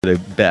the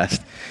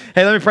best.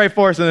 Hey, let me pray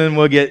for us and then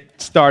we'll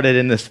get started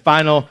in this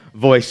final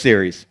voice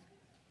series.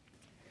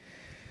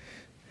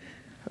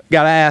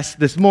 God, I ask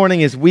this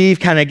morning as we've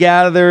kind of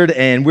gathered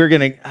and we're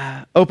going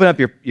to open up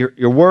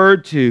your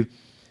word to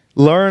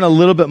learn a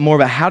little bit more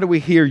about how do we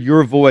hear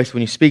your voice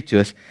when you speak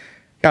to us.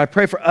 God, I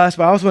pray for us,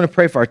 but I also want to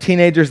pray for our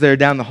teenagers that are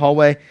down the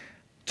hallway,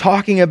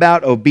 talking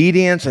about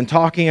obedience and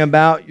talking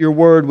about your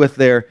word with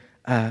their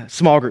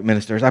small group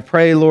ministers. I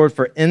pray, Lord,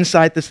 for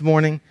insight this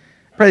morning.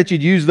 I pray that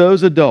you'd use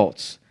those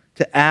adults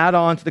to add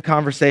on to the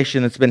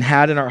conversation that's been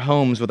had in our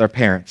homes with our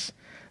parents,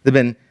 that's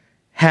been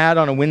had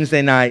on a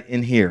Wednesday night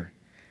in here,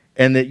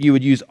 and that you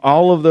would use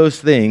all of those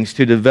things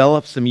to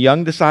develop some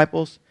young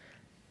disciples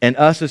and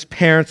us as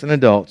parents and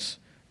adults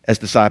as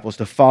disciples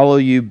to follow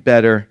you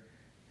better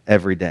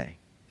every day.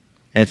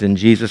 And it's in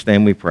Jesus'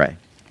 name we pray.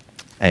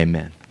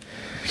 Amen.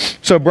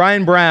 So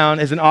Brian Brown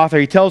is an author.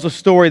 He tells a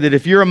story that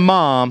if you're a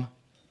mom,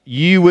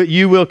 you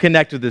will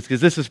connect with this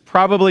because this is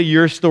probably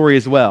your story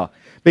as well.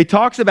 But he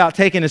talks about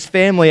taking his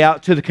family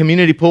out to the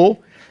community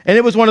pool. And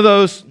it was one of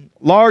those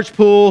large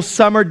pools,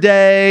 summer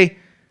day,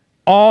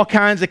 all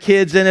kinds of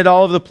kids in it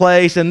all over the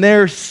place. And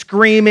they're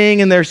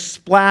screaming and they're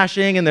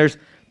splashing and there's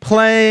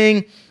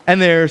playing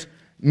and there's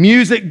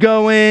music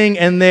going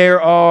and there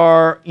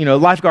are,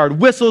 lifeguard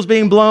whistles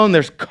being blown.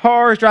 There's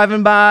cars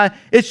driving by.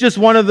 It's just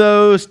one of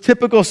those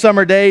typical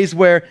summer days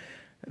where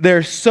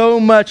there's so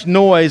much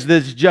noise that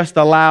it's just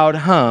a loud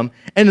hum.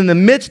 And in the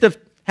midst of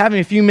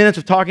having a few minutes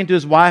of talking to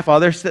his wife while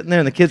they're sitting there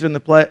and the kids are in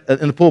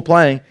the pool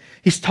playing,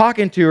 he's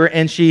talking to her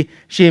and she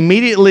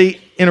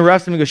immediately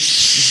interrupts him and goes,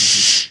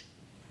 shh.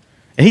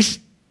 And he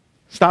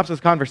stops his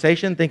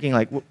conversation thinking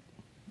like,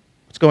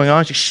 what's going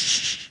on?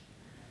 Shh.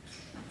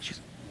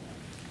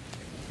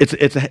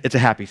 It's a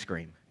happy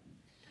scream.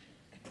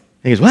 And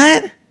he goes,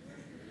 what?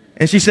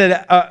 And she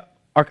said,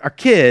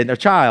 our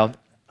child,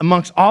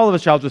 amongst all of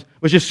us child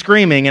was just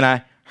screaming, and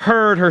I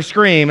heard her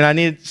scream, and I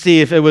needed to see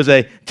if it was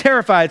a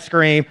terrified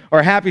scream or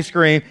a happy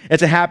scream.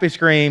 It's a happy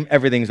scream.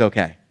 Everything's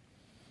okay.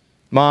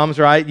 Moms,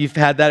 right? You've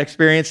had that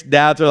experience.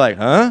 Dads are like,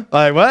 huh?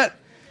 Like, what?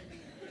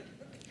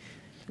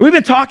 We've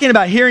been talking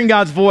about hearing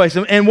God's voice,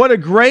 and what a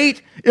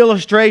great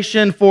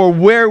illustration for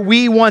where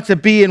we want to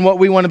be and what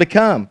we want to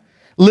become.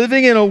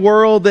 Living in a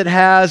world that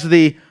has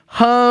the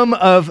hum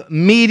of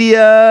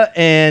media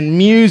and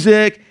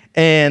music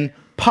and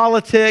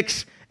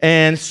politics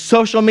and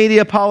social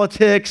media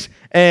politics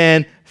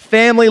and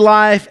family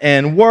life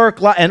and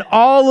work life and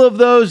all of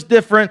those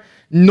different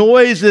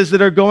noises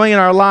that are going in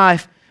our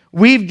life,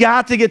 we've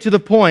got to get to the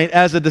point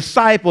as a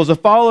disciple, as a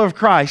follower of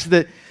Christ,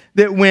 that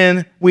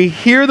when we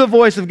hear the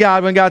voice of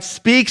God, when God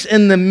speaks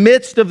in the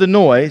midst of the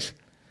noise,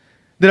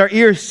 that our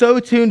ear is so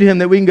tuned to Him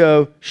that we can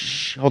go,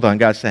 shh, hold on,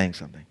 God's saying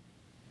something.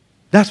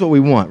 That's what we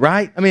want,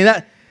 right? I mean,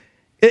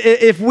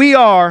 if we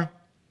are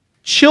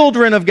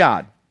children of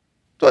God,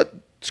 that's what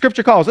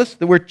Scripture calls us,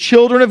 that we're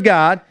children of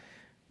God,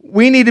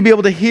 we need to be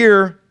able to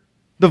hear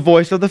the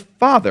voice of the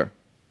Father.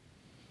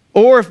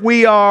 Or if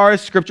we are,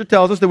 as Scripture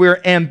tells us, that we are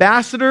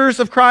ambassadors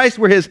of Christ,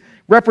 we're His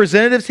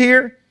representatives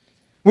here.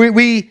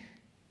 We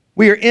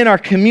are in our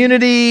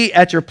community,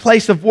 at your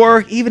place of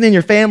work, even in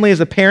your family as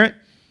a parent,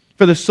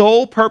 for the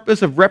sole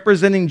purpose of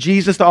representing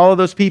Jesus to all of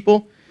those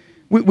people.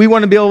 We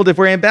want to be able to, if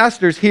we're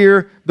ambassadors,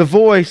 hear the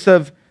voice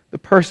of the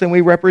person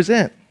we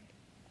represent.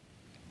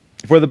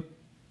 If we're the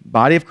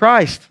body of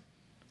Christ,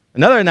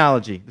 another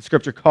analogy the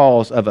Scripture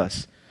calls of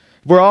us.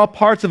 If we're all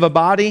parts of a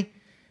body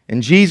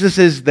and Jesus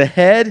is the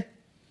head,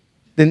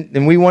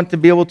 then we want to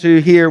be able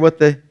to hear what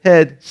the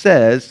head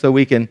says so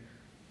we can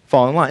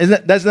fall in line.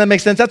 Doesn't that make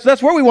sense?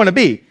 That's where we want to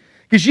be.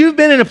 Because you've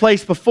been in a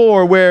place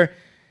before where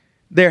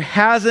there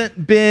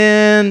hasn't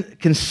been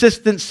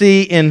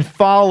consistency in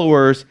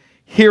followers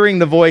hearing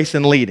the voice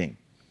and leading.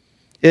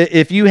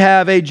 If you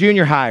have a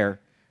junior hire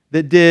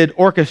that did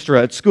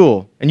orchestra at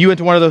school and you went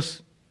to one of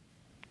those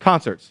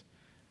concerts,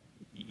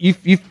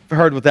 you've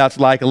heard what that's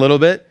like a little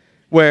bit,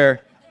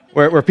 where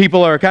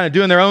people are kind of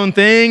doing their own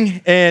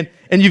thing and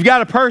you've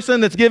got a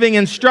person that's giving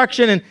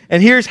instruction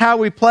and here's how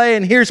we play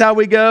and here's how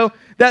we go.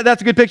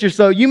 That's a good picture.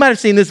 So you might have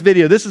seen this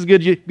video. This is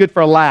good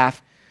for a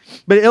laugh.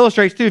 But it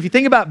illustrates too, if you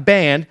think about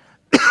band,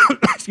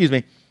 excuse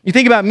me, you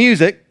think about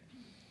music,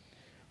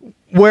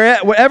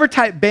 whatever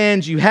type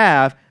band you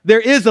have, there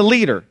is a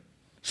leader.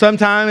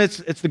 Sometimes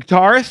it's the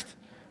guitarist,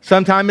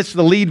 sometimes it's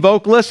the lead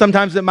vocalist,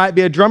 sometimes it might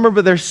be a drummer,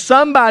 but there's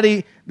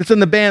somebody that's in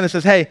the band that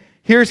says, hey,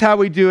 here's how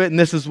we do it, and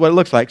this is what it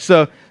looks like.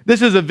 So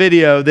this is a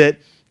video that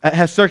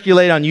has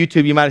circulated on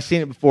YouTube. You might have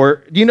seen it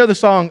before. Do you know the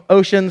song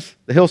Oceans,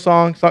 the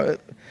Hillsong?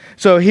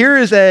 So here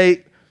is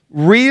a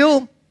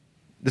real,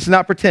 this is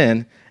not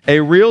pretend,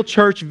 a real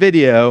church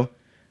video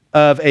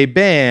of a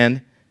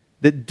band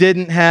that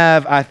didn't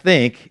have, I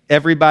think,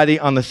 everybody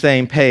on the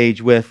same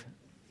page with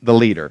the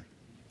leader.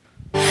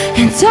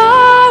 And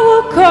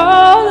I will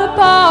call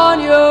upon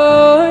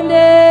your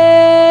name.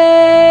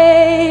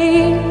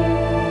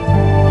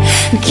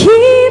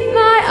 Keep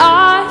my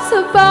eyes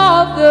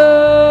above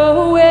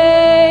the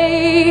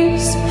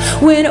waves.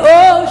 When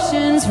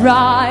oceans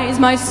rise,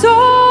 my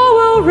soul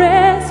will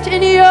rest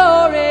in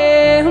your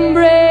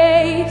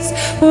embrace.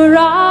 for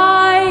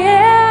I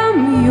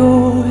am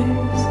yours,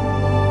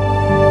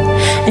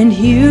 and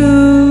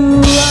you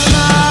are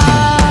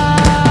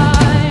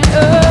mine.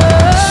 Oh,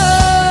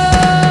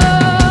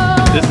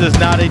 This is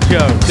not a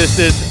joke. This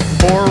is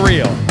for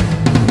real.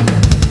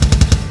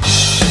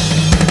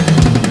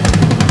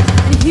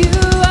 and you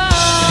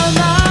are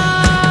mine.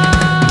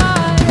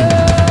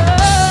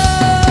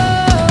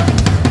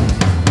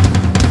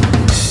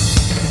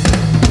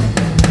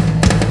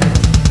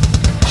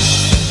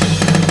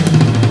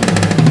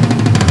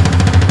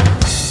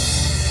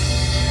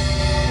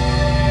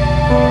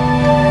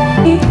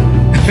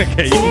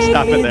 Okay, you can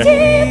stop it there.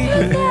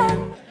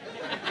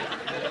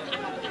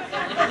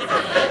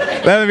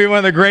 That would be one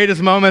of the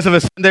greatest moments of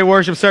a Sunday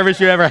worship service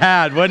you ever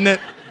had, wouldn't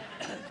it?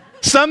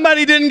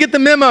 Somebody didn't get the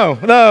memo.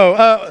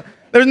 No,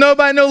 there's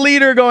nobody, no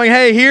leader going,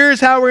 hey, here's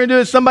how we're going to do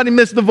it. Somebody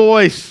missed the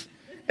voice.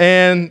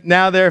 And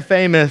now they're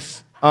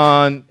famous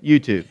on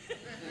YouTube.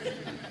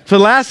 For the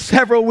last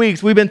several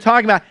weeks, we've been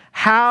talking about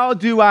how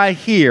do I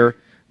hear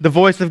the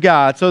voice of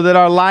God so that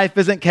our life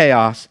isn't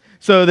chaos,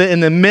 so that in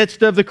the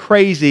midst of the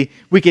crazy,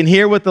 we can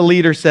hear what the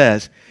leader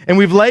says. And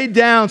we've laid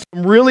down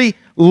some really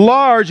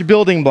large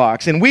building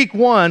blocks. In week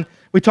 1,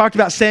 we talked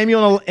about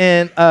Samuel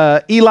and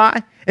Eli.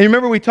 And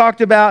remember, we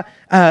talked about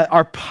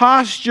our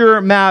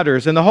posture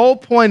matters. And the whole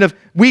point of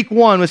week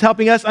 1 was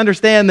helping us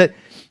understand that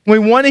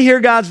when we want to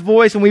hear God's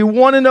voice and we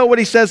want to know what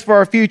he says for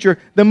our future,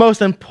 the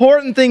most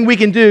important thing we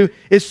can do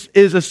is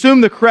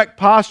assume the correct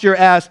posture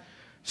as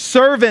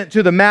servant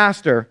to the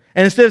master.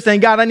 And instead of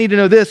saying, God, I need to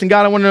know this, and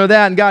God, I want to know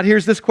that, and God,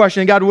 here's this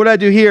question, and God, what do I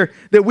do here?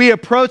 That we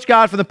approach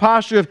God from the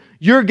posture of,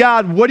 you're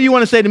God, what do you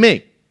want to say to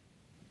me?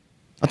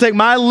 I'll take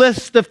my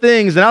list of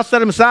things and I'll set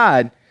them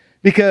aside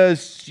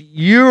because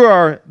you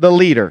are the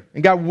leader.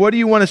 And God, what do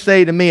you want to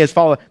say to me as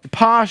follower? The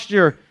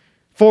posture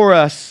for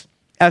us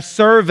as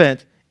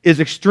servant is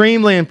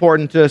extremely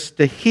important to us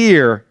to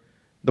hear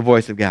the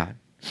voice of God.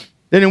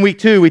 Then in week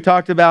 2, we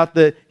talked about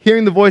the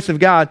hearing the voice of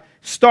God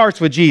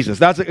starts with Jesus.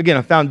 That's, again,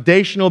 a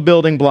foundational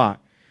building block.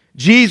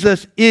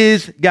 Jesus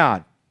is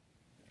God.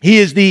 He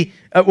is the,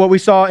 what we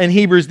saw in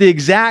Hebrews, the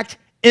exact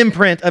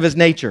imprint of his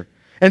nature.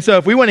 And so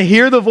if we want to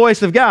hear the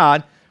voice of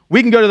God,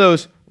 we can go to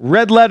those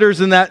red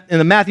letters in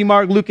the Matthew,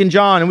 Mark, Luke, and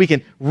John, and we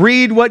can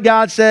read what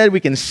God said.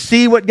 We can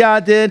see what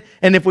God did.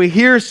 And if we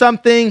hear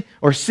something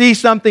or see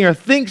something or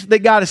think that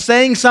God is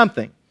saying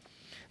something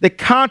that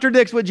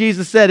contradicts what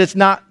Jesus said, it's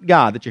not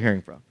God that you're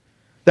hearing from.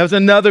 That was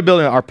another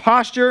building. Our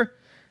posture,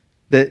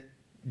 that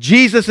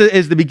Jesus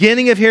is the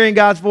beginning of hearing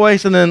God's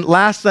voice. And then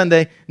last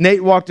Sunday,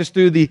 Nate walked us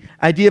through the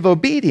idea of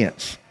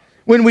obedience.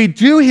 When we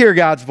do hear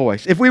God's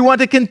voice, if we want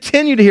to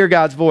continue to hear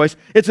God's voice,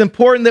 it's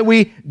important that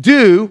we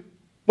do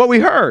what we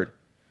heard.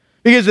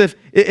 Because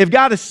if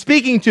God is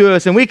speaking to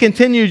us and we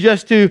continue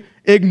just to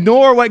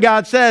ignore what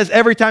God says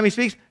every time he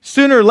speaks,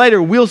 sooner or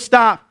later we'll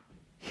stop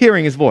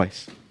hearing his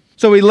voice.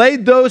 So we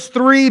laid those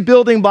 3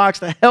 building blocks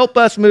to help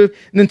us move.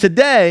 And then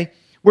today,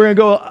 we're going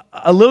to go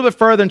a little bit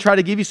further and try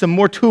to give you some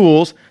more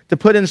tools to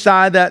put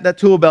inside that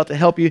tool belt to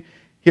help you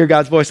hear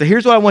God's voice. So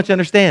here's what I want you to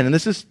understand, and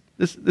this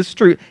is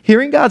true.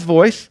 Hearing God's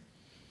voice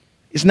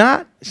is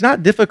not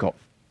difficult.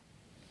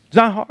 It's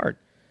not hard,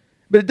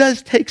 but it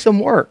does take some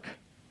work.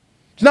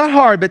 It's not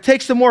hard, but it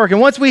takes some work. And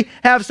once we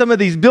have some of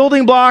these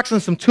building blocks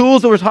and some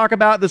tools that we'll talk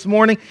about this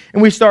morning,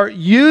 and we start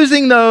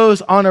using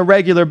those on a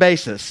regular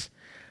basis,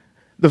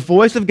 the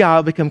voice of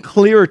God will become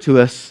clearer to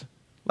us,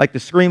 like the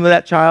scream of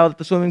that child at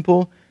the swimming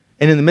pool.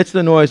 And in the midst of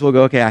the noise, we'll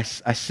go, okay, I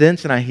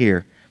sense and I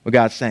hear what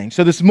God's saying.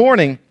 So this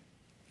morning,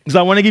 because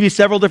I want to give you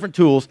several different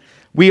tools,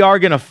 we are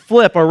going to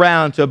flip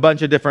around to a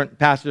bunch of different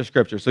passages of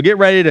Scripture. So get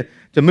ready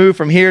to move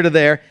from here to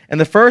there. And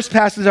the first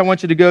passage I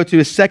want you to go to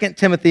is 2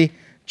 Timothy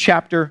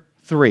chapter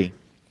 3.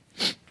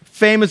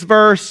 Famous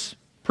verse,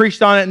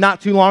 preached on it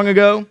not too long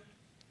ago.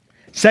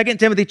 2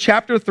 Timothy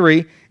chapter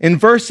 3, in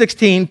verse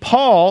 16,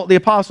 Paul, the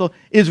apostle,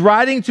 is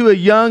writing to a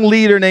young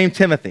leader named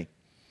Timothy.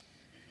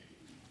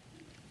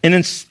 And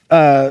in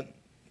 2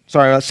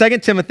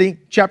 Timothy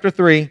chapter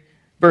 3,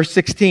 verse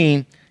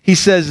 16, he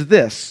says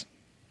this: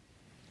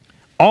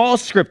 all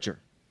scripture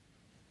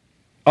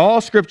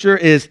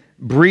is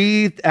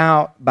breathed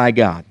out by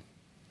God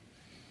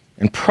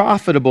and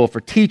profitable for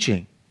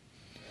teaching,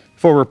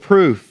 for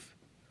reproof,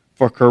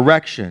 for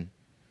correction,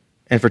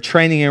 and for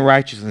training in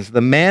righteousness.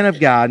 The man of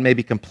God may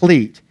be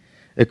complete,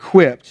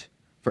 equipped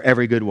for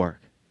every good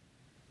work.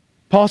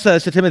 Paul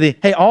says to Timothy,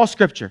 hey, all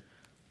scripture,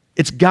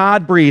 it's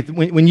God-breathed.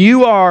 When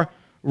you are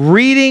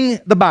reading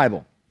the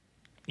Bible,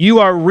 you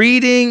are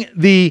reading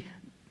the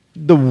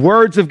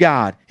words of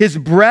God. His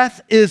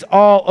breath is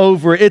all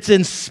over it. It's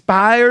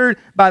inspired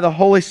by the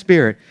Holy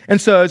Spirit. And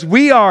so as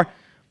we are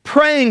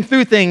praying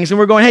through things and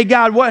we're going, hey,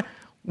 God,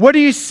 what are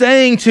you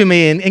saying to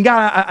me? And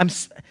God,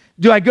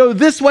 do I go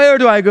this way or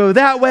do I go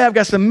that way? I've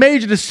got some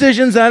major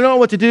decisions and I don't know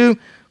what to do.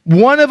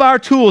 One of our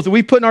tools that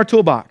we put in our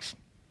toolbox,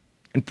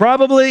 and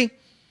probably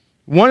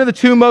one of the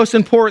 2 most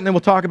important that we'll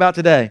talk about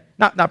today,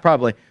 not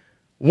probably,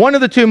 one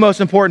of the 2 most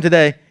important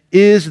today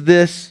is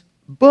this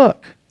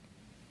book.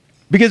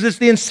 Because it's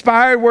the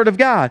inspired word of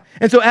God.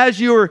 And so as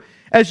you're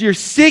as you're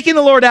seeking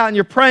the Lord out and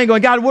you're praying,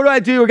 going, God, what do I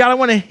do? Or God, I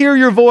want to hear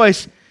your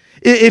voice.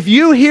 If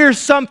you hear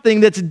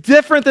something that's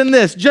different than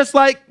this, just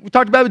like we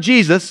talked about with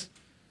Jesus,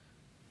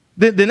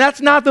 then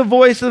that's not the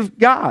voice of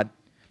God.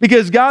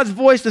 Because God's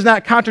voice does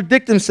not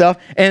contradict himself.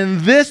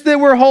 And this that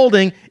we're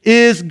holding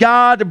is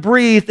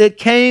God-breathed. It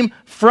came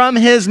from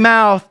his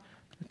mouth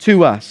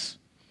to us.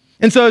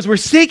 And so as we're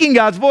seeking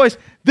God's voice,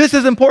 this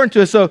is important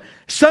to us. So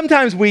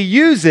sometimes we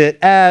use it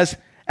as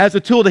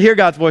a tool to hear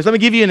God's voice. Let me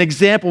give you an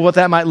example of what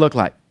that might look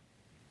like.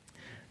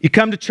 You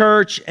come to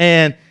church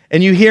and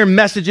you hear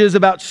messages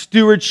about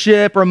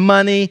stewardship or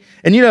money.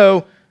 And you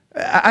know,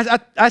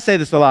 I say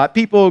this a lot.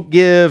 People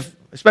give,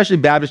 especially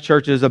Baptist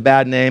churches, a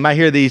bad name. I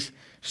hear these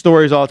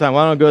stories all the time.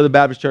 Well, I don't go to the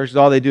Baptist churches.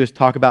 All they do is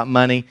talk about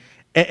money.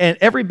 And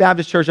every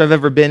Baptist church I've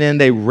ever been in,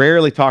 they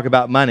rarely talk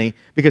about money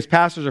because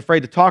pastors are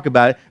afraid to talk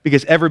about it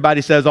because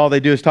everybody says all they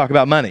do is talk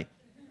about money.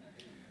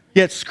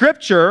 Yet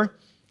Scripture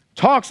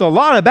talks a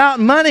lot about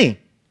money.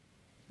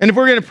 And if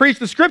we're going to preach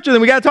the Scripture,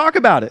 then we got to talk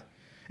about it.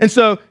 And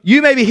so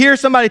you maybe hear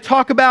somebody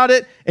talk about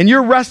it and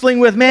you're wrestling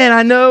with, man,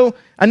 I know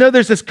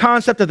there's this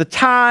concept of the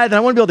tithe and I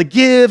want to be able to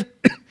give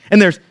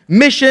and there's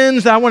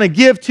missions that I want to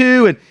give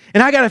to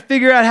and I got to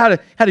figure out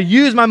how to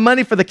use my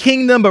money for the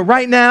kingdom. But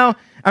right now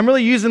I'm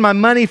really using my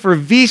money for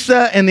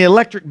Visa and the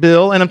electric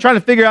bill and I'm trying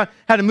to figure out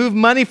how to move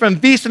money from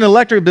Visa and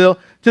electric bill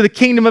to the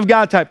kingdom of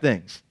God type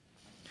things.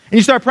 And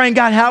you start praying,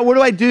 God, what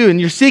do I do? And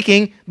you're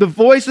seeking the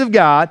voice of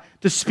God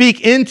to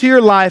speak into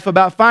your life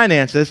about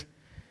finances.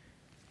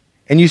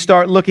 And you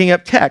start looking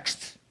up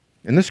texts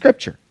in the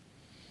Scripture.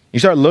 You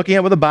start looking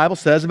at what the Bible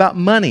says about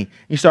money.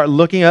 You start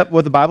looking up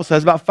what the Bible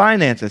says about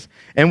finances.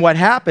 And what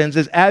happens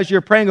is as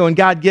you're praying, going,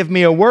 God, give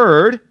me a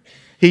word,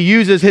 he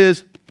uses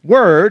his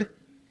word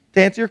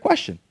to answer your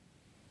question.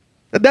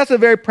 That's a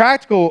very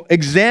practical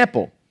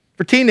example.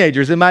 For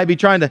teenagers, it might be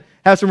trying to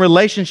have some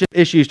relationship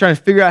issues, trying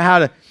to figure out how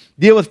to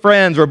deal with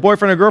friends or a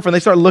boyfriend or girlfriend. They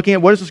start looking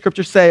at what does the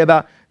Scripture say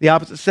about the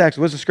opposite sex?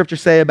 What does the Scripture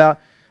say about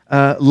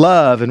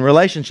love and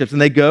relationships? And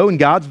they go and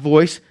God's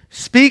voice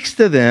speaks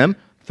to them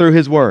through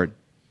his word.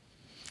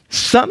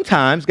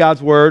 Sometimes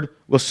God's word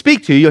will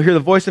speak to you. You'll hear the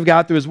voice of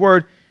God through his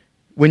word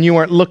when you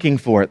weren't looking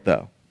for it,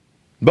 though.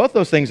 Both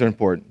those things are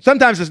important.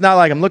 Sometimes it's not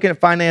like I'm looking at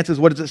finances.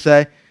 What does it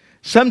say?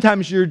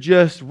 Sometimes you're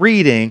just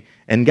reading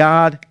and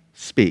God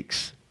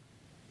speaks.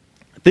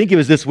 I think it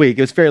was this week.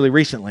 It was fairly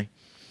recently.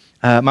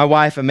 My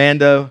wife,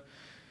 Amanda,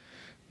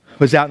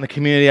 was out in the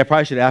community. I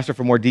probably should have asked her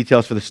for more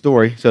details for the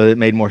story so that it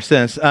made more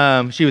sense.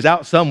 She was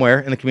out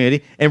somewhere in the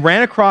community and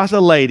ran across a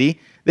lady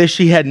that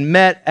she had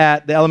met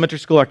at the elementary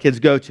school our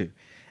kids go to.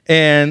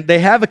 And they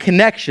have a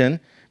connection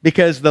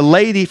because the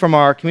lady from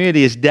our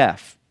community is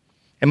deaf.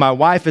 And my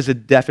wife is a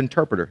deaf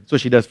interpreter. That's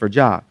what she does for a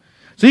job.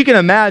 So you can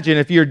imagine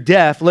if you're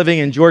deaf living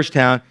in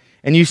Georgetown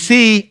and you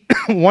see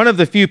one of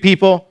the few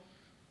people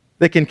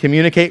that can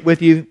communicate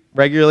with you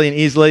regularly and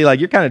easily, like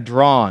you're kind of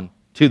drawn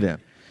to them.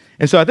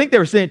 And so I think they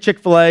were sitting at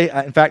Chick-fil-A.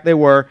 In fact, they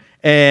were.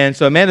 And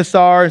so Amanda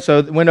saw her, and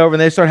so went over,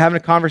 and they started having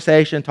a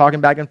conversation, talking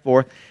back and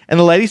forth. And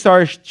the lady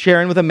started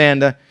sharing with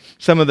Amanda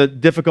some of the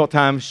difficult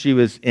times she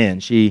was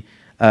in. She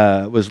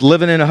was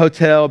living in a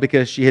hotel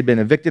because she had been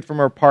evicted from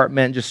her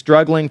apartment, just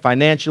struggling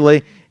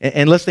financially,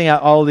 and listing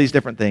out all of these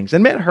different things.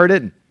 And Amanda heard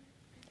it and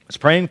was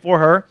praying for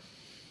her.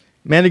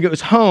 Amanda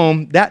goes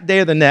home that day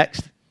or the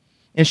next,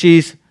 and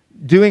she's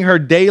doing her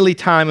daily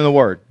time in the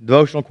Word,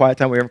 devotional quiet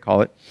time, whatever you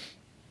call it.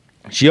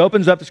 She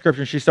opens up the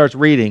Scripture and she starts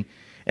reading.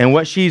 And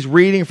what she's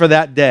reading for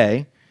that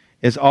day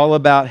is all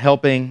about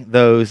helping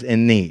those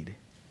in need.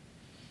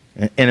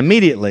 And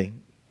immediately,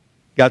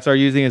 God started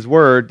using his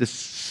word to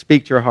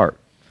speak to her heart.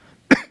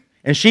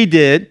 And she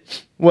did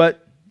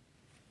what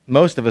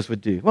most of us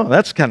would do. Well,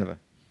 that's kind of a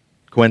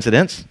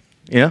coincidence,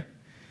 you know?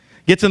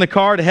 Gets in the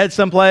car to head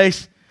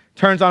someplace,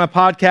 turns on a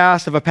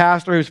podcast of a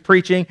pastor who's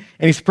preaching,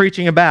 and he's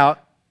preaching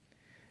about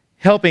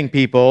helping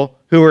people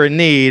who are in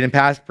need and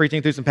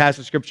preaching through some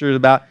passage scriptures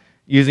about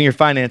using your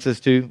finances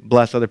to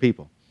bless other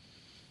people.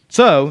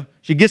 So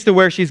she gets to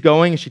where she's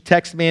going, and she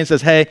texts me and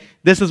says, hey,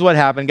 this is what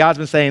happened. God's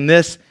been saying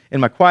this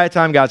in my quiet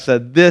time. God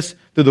said this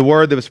through the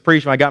word that was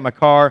preached when I got in my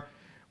car.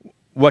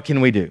 What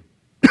can we do?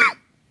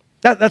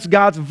 That's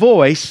God's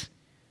voice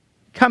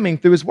coming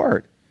through his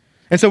word.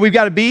 And so we've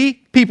got to be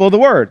people of the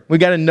word. We've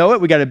got to know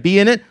it. We've got to be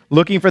in it,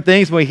 looking for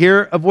things when we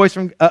hear a voice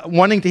from,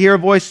 wanting to hear a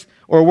voice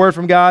or a word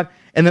from God,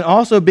 and then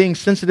also being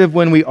sensitive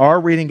when we are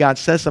reading God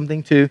says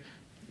something to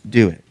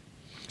do it.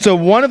 So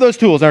one of those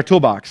tools in our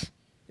toolbox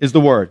is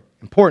the word,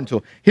 important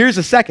tool. Here's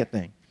the second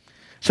thing.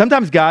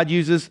 Sometimes God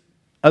uses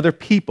other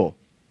people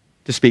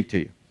to speak to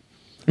you.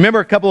 Remember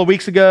a couple of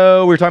weeks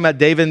ago, we were talking about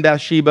David and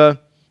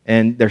Bathsheba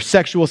and their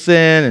sexual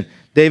sin, and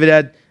David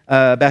had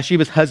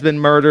Bathsheba's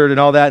husband murdered and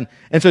all that.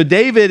 And so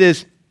David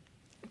is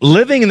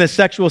living in this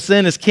sexual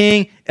sin as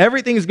king.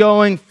 Everything's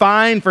going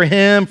fine for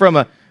him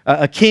from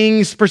a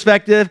king's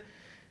perspective.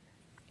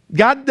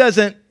 God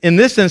doesn't, in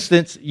this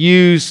instance,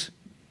 use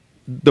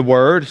the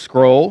word,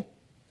 scroll,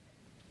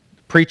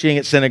 preaching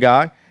at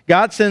synagogue.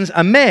 God sends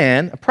a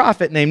man, a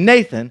prophet named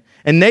Nathan,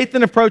 and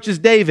Nathan approaches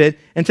David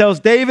and tells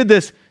David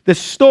this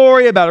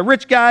story about a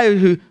rich guy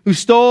who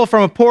stole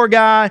from a poor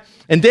guy,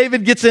 and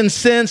David gets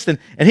incensed, and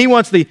he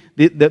wants the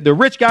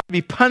rich guy to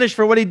be punished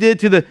for what he did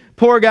to the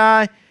poor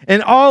guy,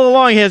 and all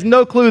along he has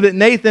no clue that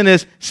Nathan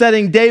is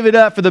setting David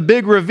up for the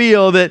big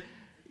reveal that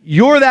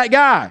you're that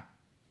guy.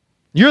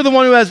 You're the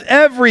one who has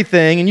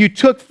everything, and you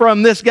took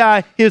from this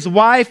guy his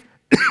wife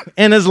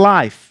and his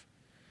life.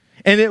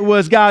 And it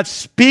was God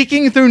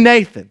speaking through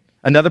Nathan,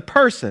 another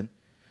person,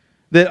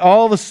 that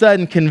all of a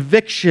sudden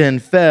conviction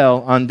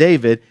fell on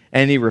David,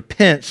 and he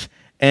repents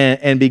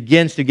and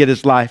begins to get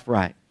his life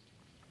right.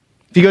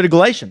 If you go to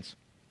Galatians,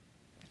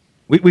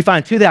 we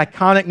find two of the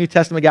iconic New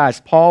Testament guys,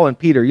 Paul and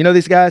Peter. You know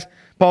these guys?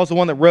 Paul's the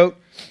one that wrote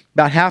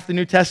about half the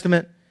New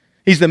Testament.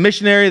 He's the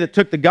missionary that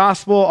took the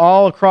gospel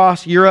all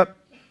across Europe.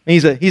 And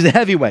he's a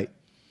heavyweight.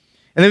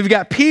 And then we've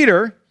got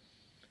Peter,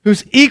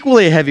 who's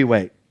equally a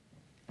heavyweight.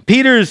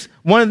 Peter's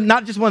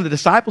not just one of the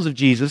disciples of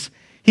Jesus,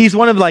 he's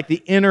one of like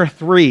the inner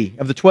three.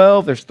 Of the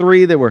 12, there's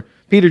three that were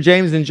Peter,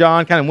 James, and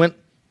John, kind of went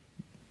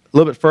a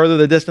little bit further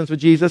the distance with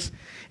Jesus.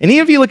 And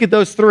even if you look at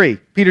those three,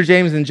 Peter,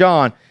 James, and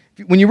John,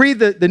 when you read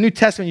the New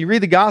Testament, you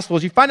read the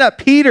Gospels, you find out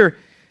Peter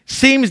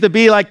seems to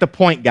be like the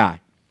point guy.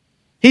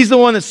 He's the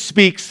one that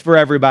speaks for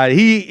everybody.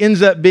 He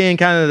ends up being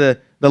kind of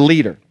the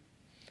leader.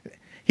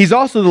 He's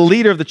also the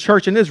leader of the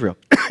church in Israel,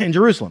 in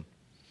Jerusalem.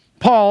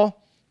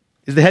 Paul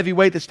is the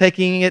heavyweight that's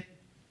taking it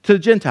to the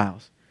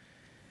Gentiles.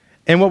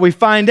 And what we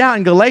find out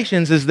in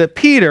Galatians is that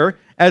Peter,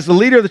 as the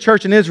leader of the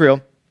church in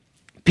Israel,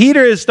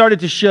 Peter has started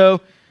to show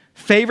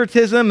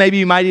favoritism, maybe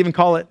you might even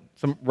call it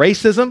some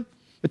racism,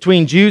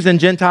 between Jews and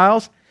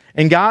Gentiles.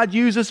 And God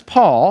uses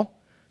Paul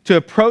to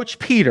approach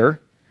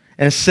Peter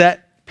and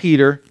set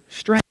Peter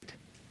straight.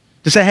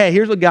 To say, hey,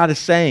 here's what God is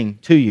saying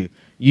to you.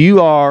 You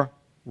are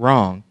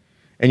wrong,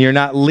 and you're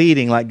not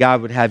leading like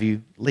God would have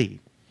you lead.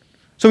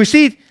 So we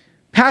see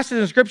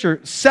passages in Scripture,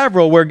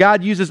 several, where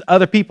God uses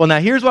other people. Now,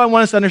 here's what I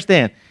want us to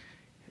understand.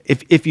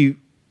 If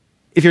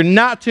you're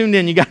not tuned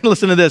in, you got to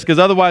listen to this, because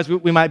otherwise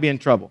we might be in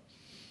trouble.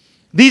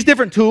 These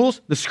different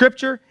tools, the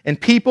Scripture and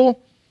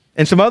people,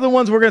 and some other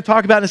ones we're going to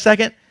talk about in a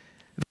second,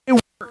 they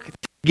work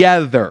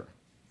together.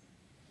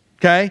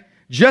 Okay?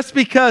 Just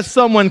because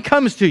someone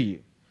comes to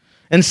you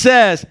and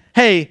says,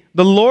 hey,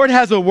 the Lord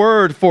has a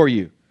word for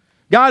you.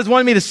 God has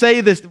wanted me to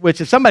say this, which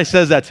if somebody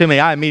says that to me,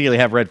 I immediately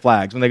have red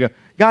flags. When they go,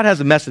 God has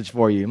a message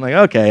for you. I'm like,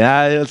 okay,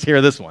 let's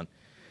hear this one.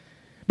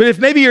 But if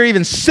maybe you're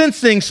even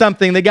sensing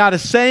something that God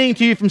is saying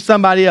to you from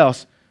somebody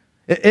else,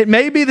 it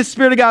may be the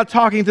Spirit of God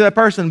talking to that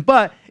person,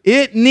 but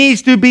it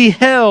needs to be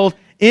held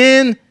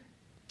in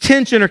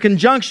tension or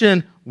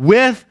conjunction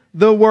with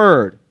the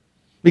Word.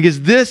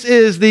 Because this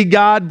is the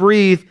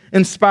God-breathed,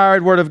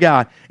 inspired Word of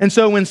God. And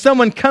so when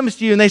someone comes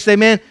to you and they say,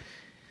 man,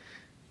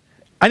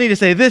 I need to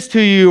say this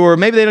to you, or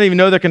maybe they don't even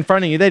know they're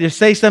confronting you. They just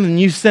say something and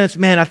you sense,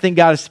 man, I think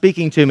God is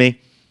speaking to me.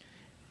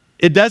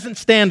 It doesn't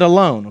stand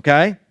alone,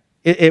 okay?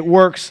 It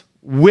works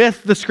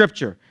with the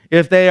Scripture.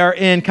 If they are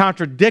in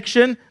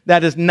contradiction,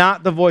 that is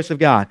not the voice of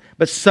God.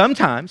 But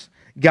sometimes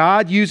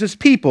God uses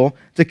people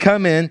to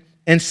come in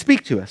and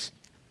speak to us.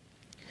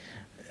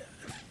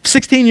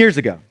 16 years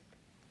ago,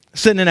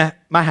 sitting in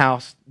my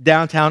house,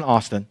 downtown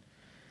Austin,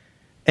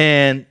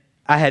 and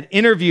I had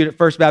interviewed at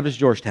First Baptist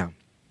Georgetown.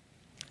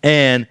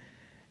 And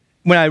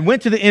when I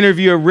went to the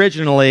interview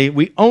originally,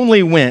 we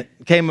only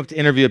came up to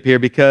interview up here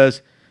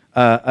because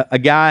a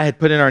guy had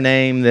put in our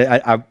name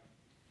that I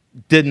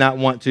did not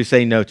want to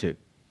say no to.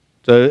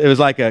 So it was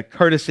like a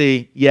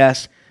courtesy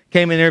yes.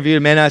 Came and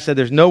interviewed, man, I said,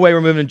 there's no way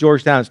we're moving to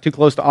Georgetown. It's too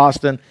close to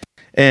Austin.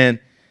 And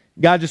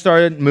God just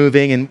started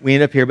moving, and we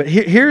ended up here. But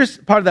here's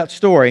part of that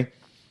story.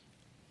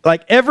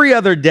 Like every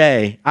other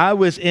day, I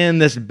was in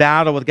this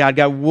battle with God.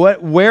 God,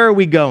 where are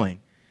we going?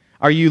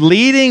 Are you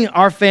leading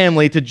our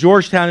family to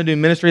Georgetown to do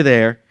ministry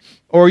there?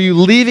 Or are you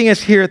leaving us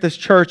here at this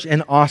church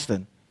in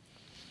Austin?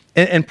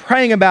 And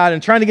praying about it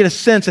and trying to get a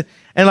sense.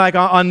 And like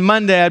on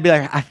Monday, I'd be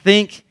like, I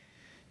think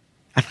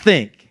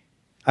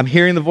I'm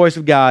hearing the voice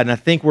of God, and I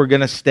think we're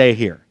going to stay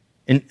here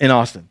in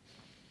Austin.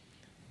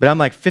 But I'm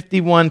like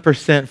 51%,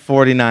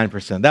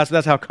 49%.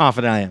 That's how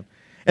confident I am.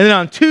 And then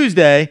on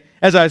Tuesday,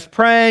 as I was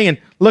praying and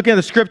looking at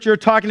the Scripture,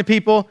 talking to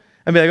people,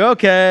 I'd be like,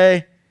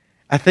 okay,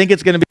 I think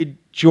it's going to be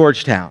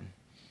Georgetown.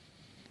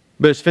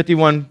 But it's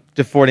 51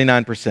 to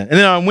 49%. And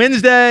then on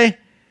Wednesday,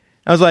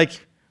 I was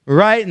like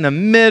right in the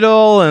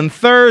middle, and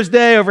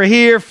Thursday over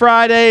here,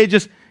 Friday,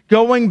 just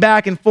going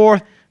back and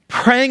forth,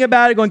 praying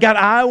about it, going, God,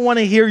 I want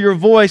to hear your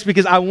voice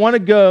because I want to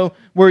go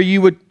where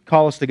you would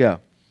call us to go.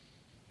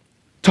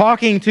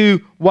 Talking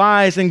to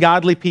wise and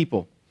godly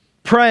people,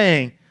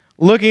 praying,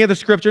 looking at the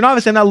Scripture. And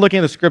obviously, I'm not looking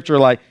at the Scripture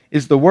like,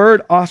 is the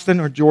word Austin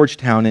or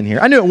Georgetown in here?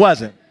 I knew it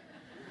wasn't.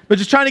 But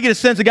just trying to get a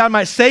sense that God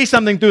might say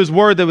something through His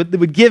Word that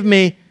would give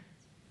me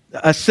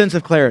a sense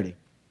of clarity.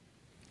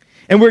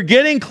 And we're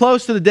getting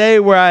close to the day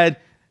where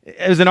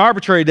it was an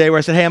arbitrary day where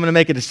I said, hey, I'm going to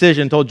make a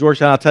decision. Told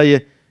Georgetown, I'll tell you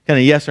kind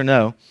of yes or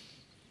no.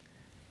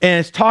 And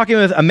it's talking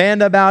with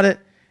Amanda about it.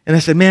 And I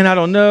said, man, I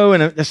don't know.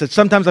 And I said,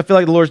 sometimes I feel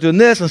like the Lord's doing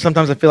this, and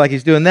sometimes I feel like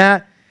He's doing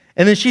that.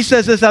 And then she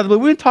says this out of the blue.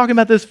 We've been talking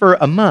about this for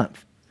a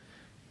month.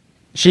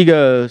 She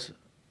goes,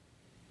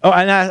 oh,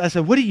 and I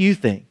said, what do you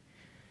think?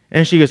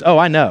 And she goes, oh,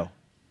 I know.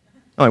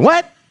 I'm like,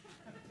 what?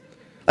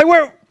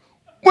 Like,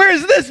 where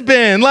has this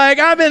been? Like,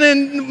 I've been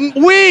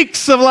in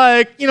weeks of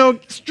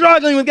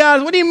struggling with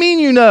God. What do you mean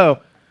you know?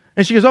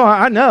 And she goes, oh,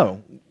 I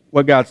know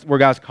where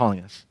God's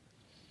calling us.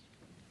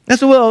 I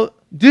said, well,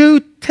 do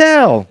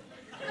tell.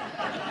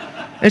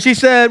 And she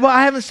said, well,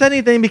 I haven't said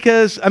anything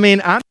because,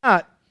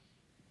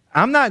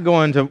 I'm not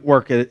going to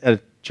work at a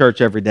church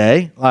every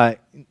day.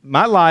 Like,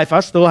 my life, I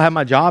still have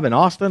my job in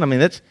Austin.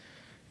 It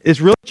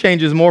really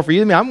changes more for you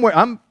than me.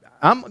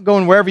 I'm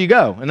going wherever you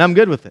go, and I'm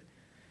good with it.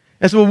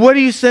 And so, well, what do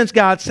you sense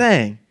God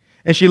saying?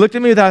 And she looked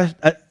at me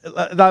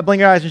without blinking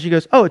her eyes, and she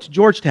goes, oh, it's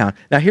Georgetown.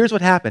 Now, here's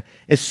what happened.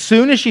 As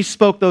soon as she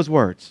spoke those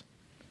words,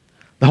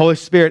 the Holy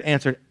Spirit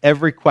answered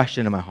every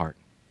question in my heart.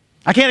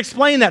 I can't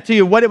explain that to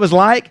you, what it was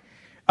like,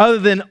 other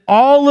than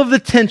all of the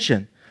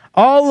tension,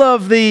 all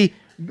of the,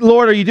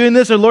 Lord, are you doing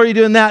this, or Lord, are you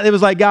doing that? It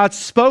was like God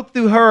spoke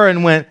through her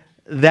and went,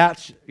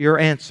 that's your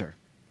answer.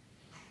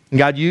 And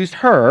God used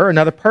her,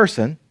 another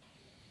person,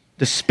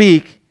 to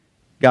speak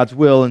God's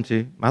will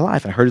into my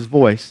life. I heard his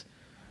voice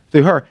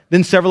through her.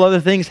 Then several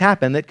other things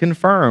happened that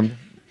confirmed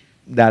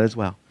that as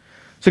well.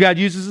 So God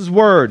uses his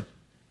word.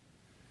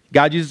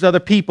 God uses other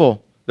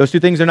people. Those two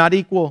things are not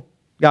equal.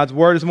 God's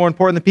word is more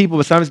important than people,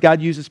 but sometimes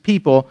God uses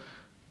people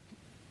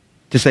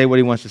to say what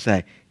he wants to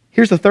say.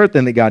 Here's the third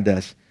thing that God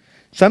does.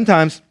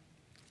 Sometimes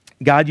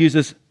God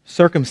uses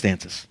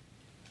circumstances.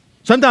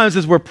 Sometimes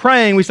as we're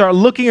praying, we start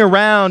looking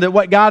around at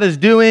what God is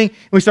doing.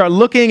 We start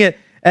looking at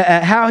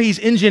how he's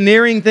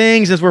engineering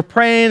things as we're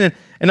praying.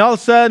 And all of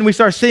a sudden, we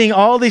start seeing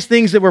all these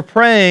things that we're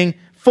praying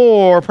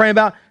for, or praying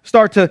about,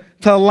 start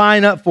to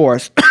line up for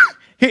us.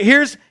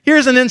 Here's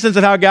an instance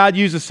of how God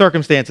uses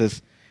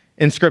circumstances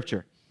in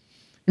Scripture.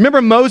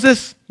 Remember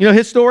Moses? You know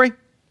his story?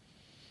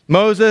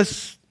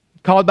 Moses,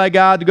 called by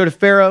God to go to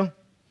Pharaoh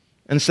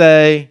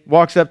and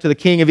walks up to the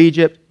king of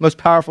Egypt, most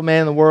powerful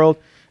man in the world,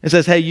 and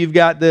says, hey, you've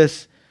got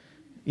this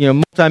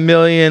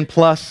multi-million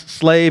plus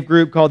slave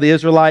group called the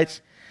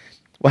Israelites.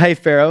 Well, hey,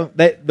 Pharaoh,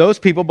 those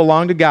people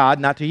belong to God,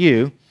 not to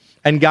you.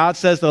 And God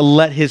says to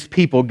let his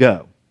people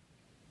go.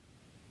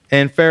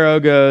 And Pharaoh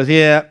goes,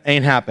 yeah,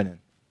 ain't happening.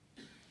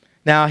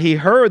 Now, he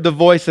heard the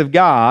voice of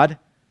God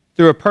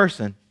through a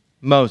person,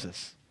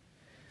 Moses.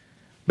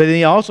 But then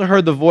he also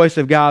heard the voice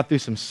of God through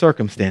some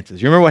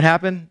circumstances. You remember what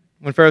happened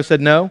when Pharaoh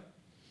said no?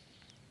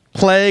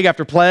 Plague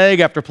after plague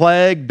after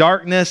plague,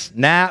 darkness,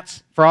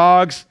 gnats,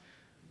 frogs,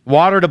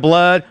 water to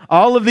blood,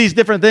 all of these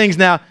different things.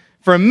 Now,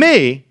 for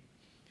me,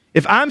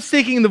 if I'm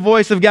seeking the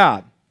voice of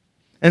God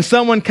and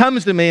someone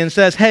comes to me and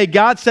says, hey,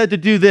 God said to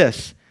do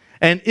this,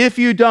 and if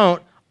you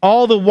don't,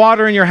 all the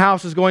water in your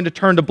house is going to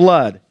turn to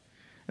blood.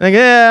 And I go,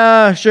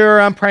 yeah,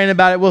 sure, I'm praying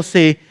about it, we'll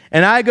see.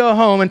 And I go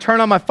home and turn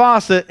on my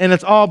faucet and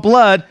it's all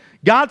blood.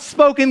 God's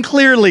spoken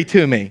clearly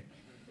to me,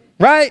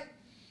 right?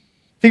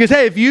 He goes,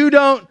 hey, if you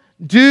don't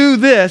do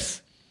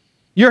this,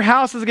 your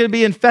house is going to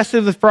be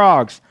infested with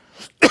frogs.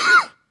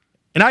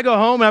 And I go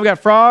home and I've got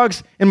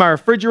frogs in my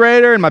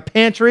refrigerator, in my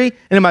pantry,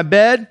 and in my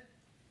bed.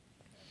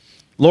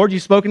 Lord,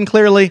 you've spoken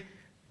clearly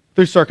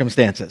through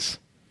circumstances.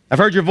 I've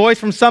heard your voice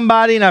from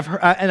somebody, and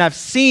I've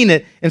seen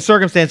it in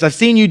circumstances. I've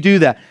seen you do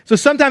that. So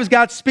sometimes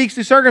God speaks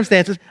through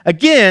circumstances.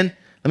 Again,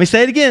 let me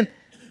say it again,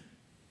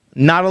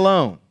 not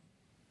alone.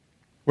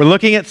 We're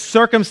looking at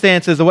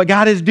circumstances of what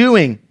God is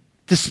doing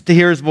to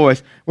hear his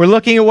voice. We're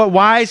looking at what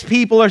wise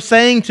people are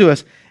saying to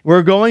us.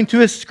 We're going to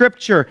his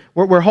scripture.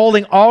 We're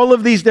holding all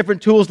of these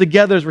different tools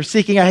together as we're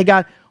seeking out, hey,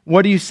 God,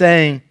 what are you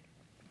saying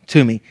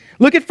to me?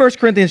 Look at 1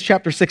 Corinthians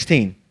chapter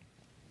 16.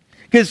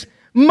 Because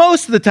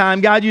most of the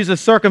time, God uses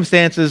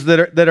circumstances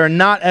that are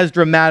not as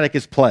dramatic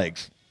as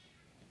plagues.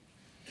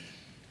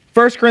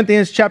 1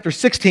 Corinthians chapter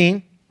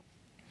 16.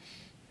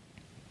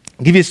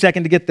 I'll give you a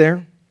second to get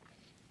there.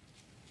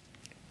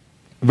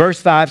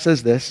 Verse 5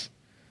 says this.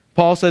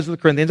 Paul says to the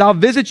Corinthians, I'll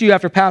visit you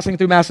after passing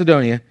through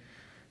Macedonia,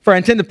 for I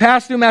intend to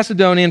pass through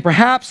Macedonia, and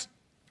perhaps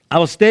I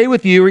will stay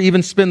with you or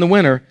even spend the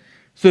winter,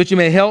 so that you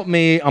may help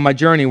me on my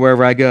journey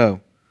wherever I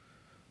go.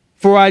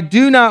 For I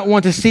do not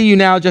want to see you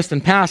now just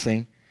in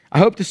passing. I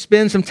hope to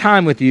spend some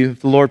time with you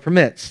if the Lord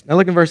permits. Now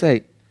look in verse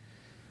 8.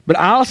 But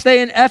I'll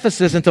stay in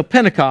Ephesus until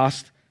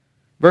Pentecost.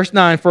 Verse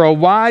 9, for a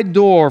wide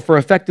door for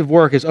effective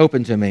work is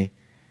open to me,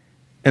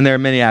 and there are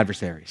many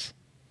adversaries.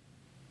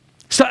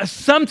 So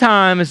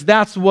sometimes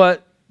that's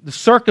what the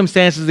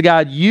circumstances that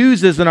God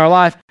uses in our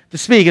life to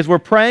speak. As we're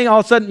praying, all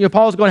of a sudden,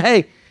 Paul's going,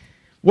 hey,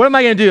 what am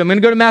I going to do? I'm going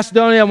to go to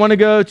Macedonia. I want to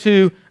go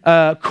to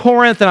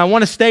Corinth, and I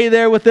want to stay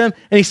there with them.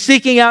 And he's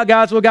seeking out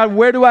God's will. God,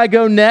 where do I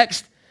go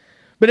next?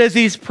 But as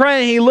he's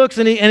praying, he looks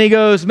and he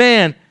goes,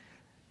 man,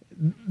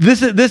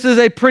 this is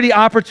a pretty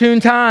opportune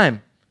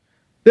time.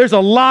 There's a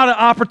lot of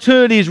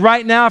opportunities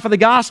right now for the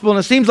gospel, and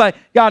it seems like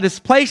God has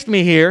placed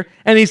me here,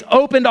 and he's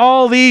opened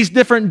all these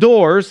different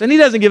doors, and he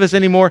doesn't give us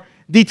any more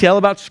detail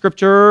about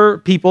scripture,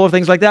 people, or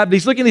things like that, but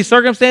he's looking at these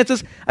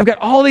circumstances. I've got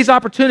all these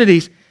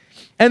opportunities,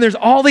 and there's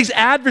all these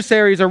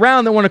adversaries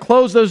around that want to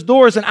close those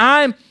doors, and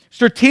I'm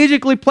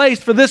strategically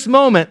placed for this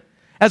moment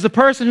as a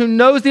person who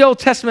knows the Old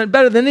Testament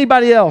better than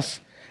anybody else,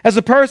 as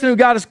a person who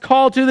God has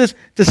called to this,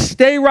 to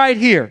stay right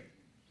here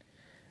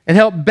and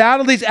help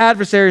battle these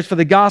adversaries for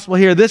the gospel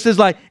here. It's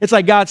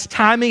like God's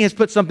timing has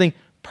put something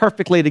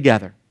perfectly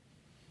together.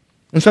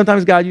 And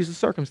sometimes God uses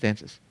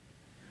circumstances.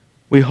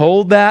 We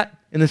hold that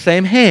in the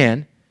same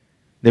hand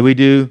that we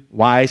do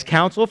wise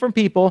counsel from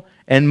people,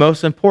 and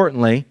most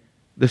importantly,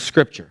 the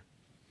Scripture.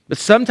 But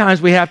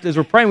sometimes we have to, as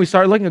we're praying, we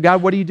start looking at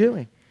God, what are you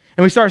doing?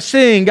 And we start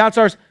seeing, God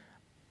starts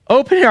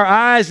opening our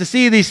eyes to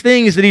see these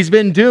things that He's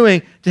been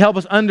doing to help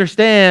us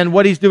understand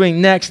what He's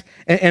doing next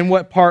and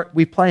what part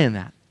we play in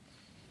that.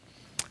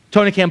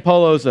 Tony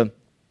Campolo is a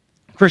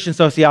Christian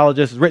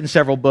sociologist, has written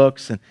several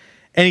books, and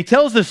he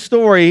tells this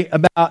story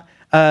about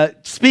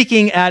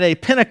speaking at a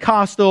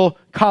Pentecostal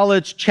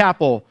college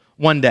chapel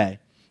one day.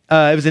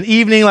 It was an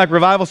evening like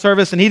revival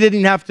service, and he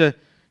didn't have to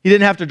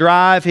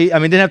drive. He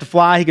didn't have to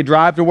fly. He could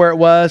drive to where it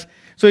was.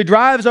 So he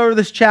drives over to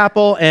this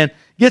chapel and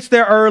gets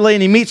there early,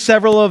 and he meets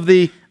several of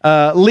the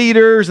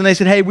leaders, and they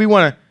said, hey, we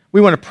want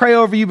to pray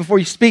over you before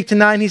you speak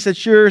tonight. And he said,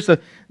 sure. So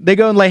they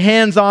go and lay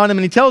hands on him,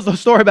 and he tells the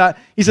story about,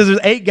 he says, there's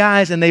 8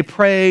 guys, and they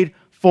prayed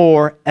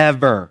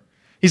forever.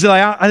 He said,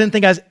 I didn't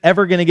think I was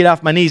ever going to get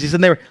off my knees. He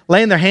said, they were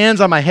laying their hands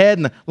on my head,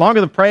 and the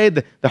longer they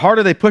prayed, the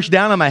harder they pushed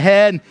down on my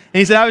head. And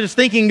he said, I was just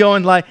thinking,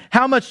 going like,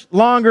 how much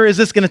longer is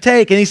this going to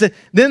take? And he said,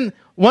 then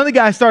one of the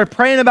guys started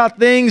praying about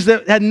things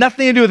that had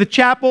nothing to do with the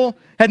chapel,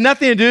 had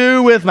nothing to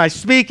do with my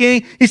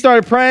speaking. He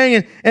started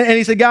praying, and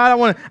he said, God, I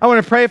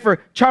want to pray for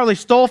Charlie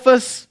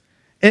Stolfus.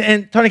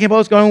 And Tony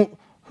Campolo's going,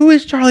 who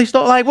is Charlie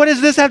Stolfus? Like, what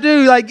does this have to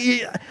do? Like,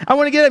 I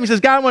want to get him. He says,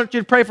 God, I want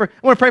to pray for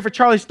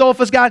Charlie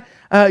Stolfus. God,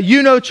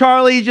 you know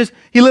Charlie.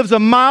 He lives a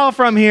mile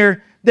from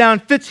here down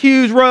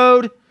Fitzhughes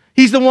Road.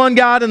 He's the one,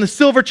 God, in the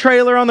silver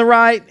trailer on the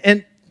right.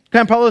 And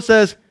Campolo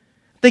says,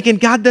 thinking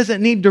God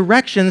doesn't need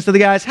directions to the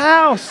guy's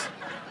house.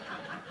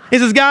 He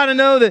says, God, I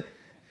know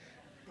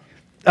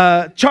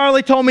that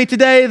Charlie told me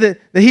today that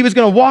he was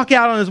going to walk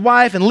out on his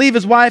wife and leave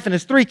his wife and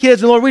his 3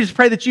 kids. And Lord, we just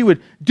pray that you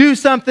would do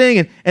something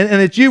and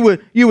that you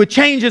would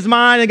change his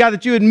mind, and God,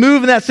 that you would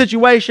move in that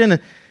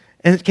situation.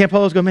 And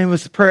Campolo's going, man,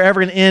 was the prayer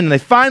ever going to end? And they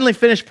finally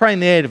finished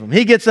praying, the 8 of them.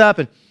 He gets up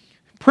and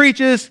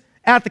preaches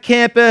at the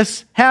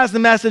campus, has the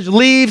message,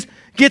 leaves,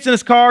 gets in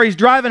his car. He's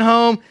driving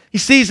home. He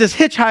sees this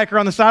hitchhiker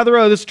on the side of the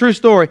road. This is a true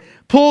story.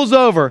 Pulls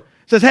over.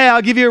 Says, hey,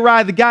 I'll give you a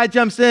ride. The guy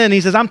jumps in.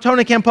 He says, I'm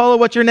Tony Campolo.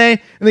 What's your name?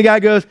 And the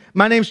guy goes,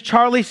 my name's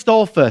Charlie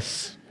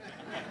Stolfus.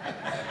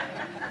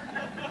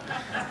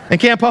 And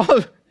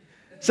Campolo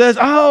says,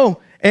 oh,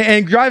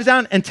 and drives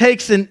down and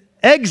takes an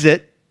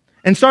exit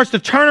and starts to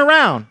turn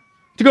around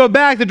to go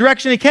back the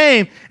direction he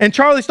came. And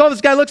Charlie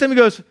Stolfus, guy looks at him and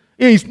goes,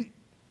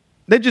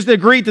 they just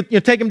agreed to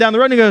take him down the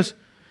road. And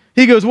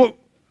he goes, well,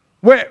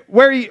 where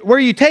are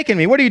you taking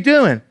me? What are you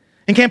doing?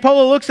 And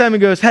Campolo looks at him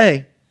and goes,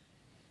 hey,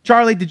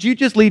 Charlie, did you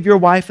just leave your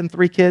wife and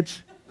 3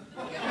 kids?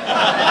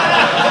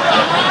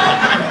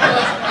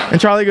 And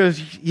Charlie goes,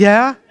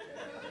 yeah.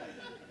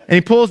 And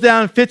he pulls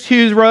down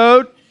Fitzhughes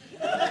Road,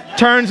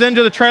 turns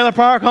into the trailer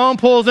park home,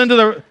 pulls into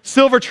the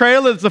silver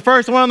trailer. It's the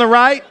first one on the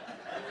right.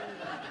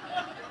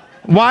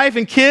 Wife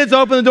and kids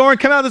open the door and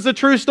come out. This is a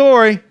true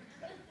story.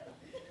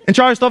 And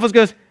Charlie Stolfus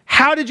goes,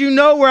 how did you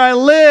know where I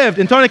lived?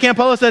 And Tony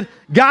Campolo said,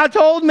 God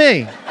told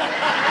me.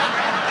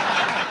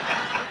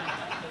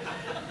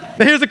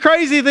 But here's the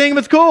crazy thing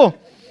that's cool.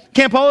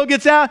 Campolo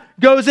gets out,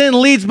 goes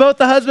in, leads both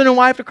the husband and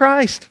wife to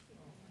Christ.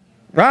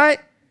 Right?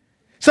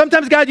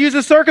 Sometimes God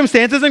uses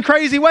circumstances in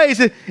crazy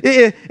ways.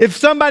 If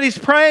somebody's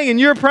praying and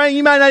you're praying,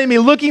 you might not even be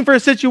looking for a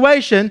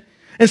situation,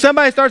 and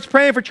somebody starts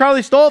praying for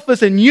Charlie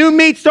Stolfus and you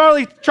meet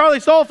Charlie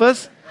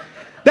Stolfus,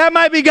 that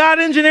might be God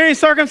engineering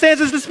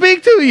circumstances to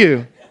speak to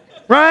you.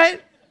 Right?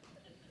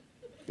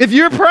 If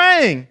you're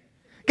praying,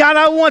 God,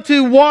 I want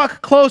to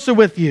walk closer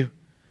with you.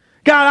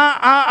 God,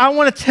 I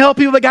want to tell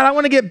people that, God, I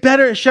want to get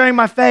better at sharing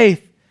my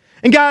faith.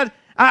 And God,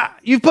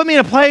 you've put me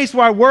in a place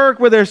where I work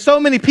where there's so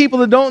many people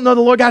that don't know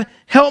the Lord. God,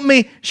 help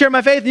me share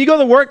my faith. And you go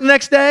to work the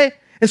next day,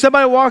 and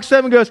somebody walks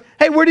up and goes,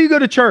 hey, where do you go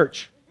to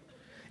church?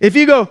 If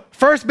you go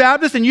First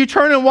Baptist and you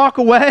turn and walk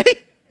away,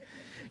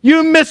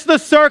 you miss the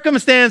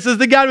circumstances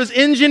that God was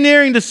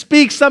engineering to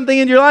speak something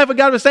into your life. What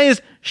God was saying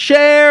is,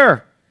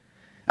 share.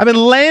 I've been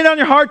laying it on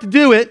your heart to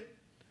do it.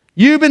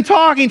 You've been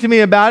talking to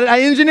me about it.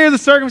 I engineered the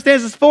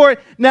circumstances for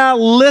it. Now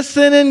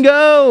listen and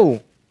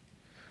go.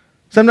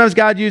 Sometimes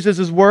God uses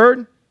His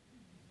word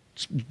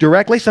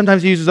directly.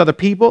 Sometimes He uses other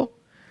people.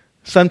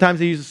 Sometimes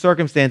He uses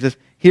circumstances.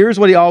 Here's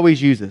what He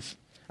always uses.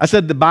 I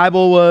said the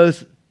Bible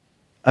was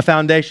a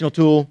foundational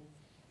tool,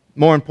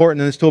 more important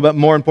than this tool, but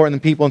more important than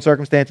people and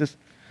circumstances.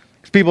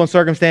 Because people and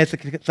circumstances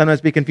can sometimes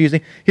be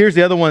confusing. Here's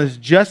the other one that's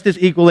just as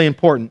equally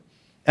important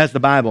as the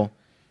Bible,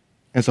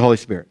 and it's the Holy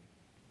Spirit.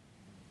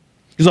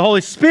 Because the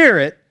Holy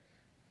Spirit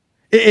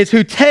is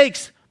who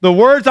takes the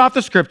words off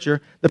the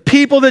Scripture, the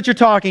people that you're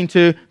talking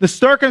to, the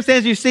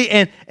circumstances you see,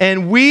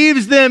 and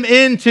weaves them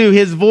into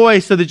His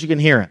voice so that you can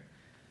hear it.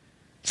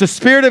 It's the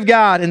Spirit of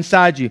God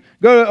inside you.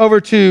 Go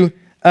over to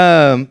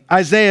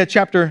Isaiah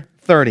chapter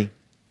 30.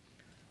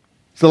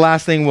 the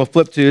last thing we'll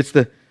flip to. It's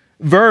the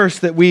verse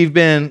that we've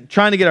been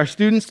trying to get our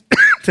students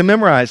to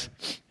memorize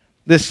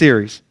this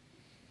series.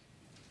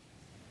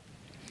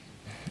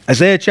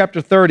 Isaiah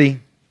chapter 30,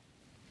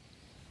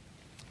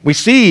 we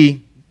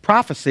see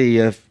prophecy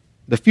of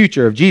the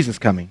future of Jesus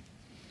coming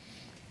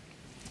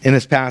in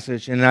this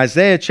passage. And in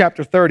Isaiah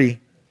chapter 30,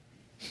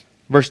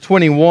 verse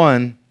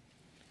 21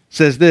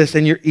 says this,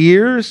 "And your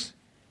ears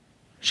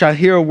shall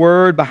hear a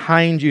word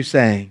behind you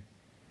saying,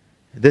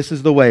 'This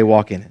is the way,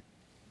 walk in it,'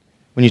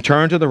 when you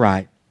turn to the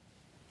right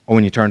or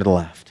when you turn to the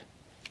left."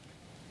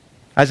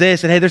 Isaiah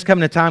said, hey, there's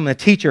coming a time when a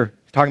teacher,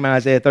 talking about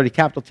Isaiah 30,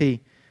 capital T,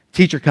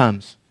 teacher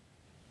comes,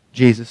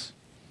 Jesus.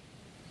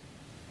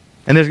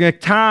 And there's going to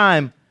be a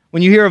time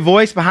when you hear a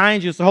voice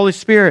behind you, it's the Holy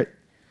Spirit,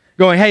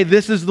 going, hey,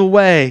 this is the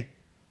way,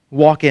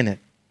 walk in it.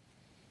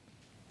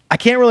 I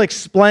can't really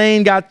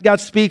explain. God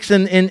speaks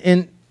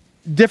in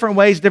different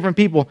ways, different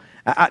people.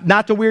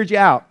 Not to weird you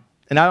out.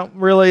 And I don't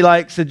really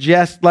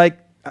suggest, I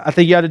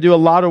think you got to do a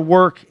lot of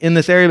work in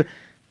this area. But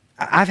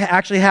I've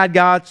actually had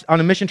God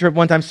on a mission trip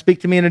one time speak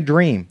to me in a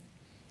dream.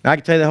 And I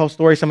can tell you the whole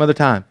story some other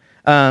time.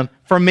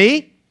 For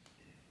me,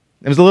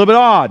 it was a little bit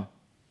odd.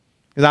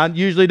 Because I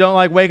usually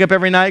don't wake up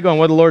every night going,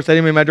 what did the Lord say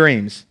to me in my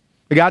dreams?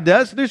 But God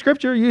does through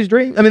Scripture use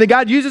dreams.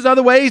 God uses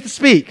other ways to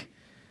speak.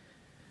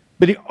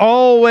 But He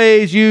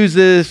always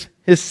uses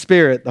His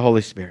Spirit, the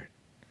Holy Spirit.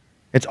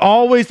 It's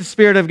always the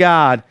Spirit of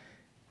God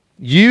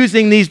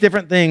using these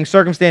different things,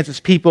 circumstances,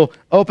 people,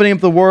 opening up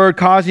the Word,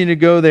 causing you to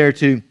go there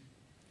to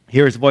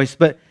hear His voice.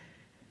 But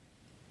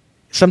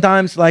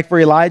sometimes, like for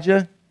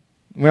Elijah,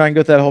 we're not going to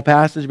go through that whole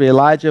passage, but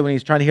Elijah, when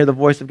he's trying to hear the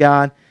voice of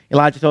God,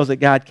 Elijah tells us that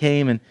God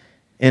came, and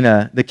in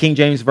the King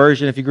James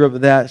Version, if you grew up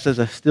with that, it says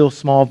a still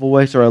small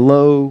voice or a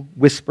low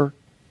whisper.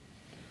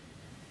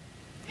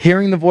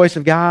 Hearing the voice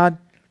of God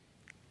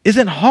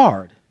isn't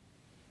hard,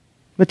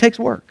 but it takes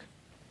work.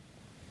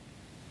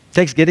 It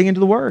takes getting into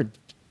the Word.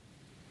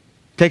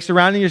 It takes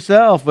surrounding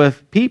yourself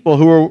with people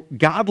who are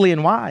godly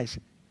and wise.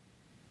 It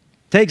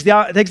takes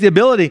the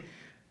ability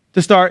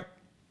to start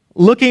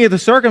looking at the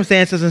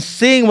circumstances and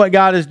seeing what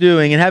God is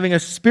doing and having a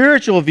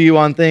spiritual view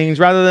on things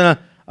rather than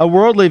a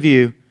worldly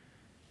view,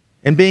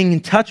 and being in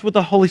touch with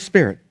the Holy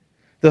Spirit.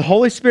 The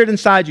Holy Spirit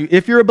inside you,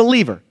 if you're a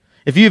believer,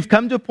 if you've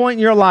come to a point in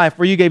your life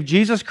where you gave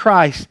Jesus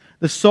Christ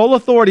the sole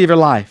authority of your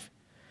life,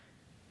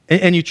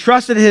 and you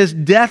trusted His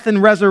death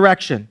and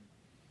resurrection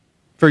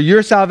for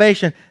your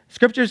salvation,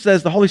 Scripture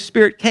says the Holy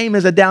Spirit came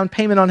as a down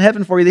payment on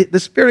heaven for you. The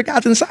Spirit of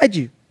God's inside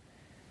you.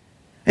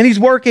 And He's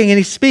working and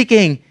He's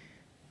speaking.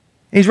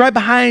 And He's right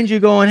behind you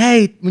going,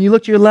 hey, when you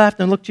look to your left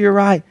and look to your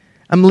right,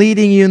 I'm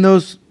leading you in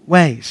those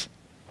ways.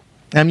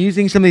 And I'm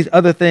using some of these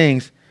other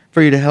things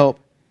for you to help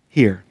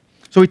here.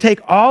 So we take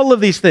all of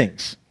these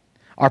things,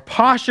 our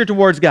posture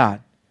towards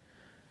God,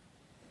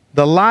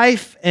 the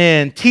life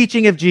and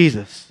teaching of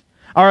Jesus,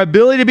 our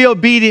ability to be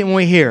obedient when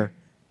we hear,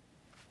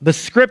 the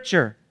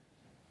Scripture,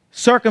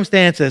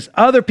 circumstances,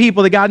 other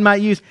people that God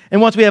might use. And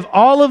once we have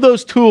all of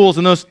those tools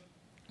and those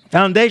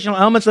foundational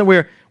elements that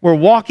we're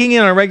walking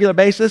in on a regular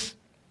basis,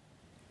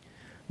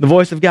 the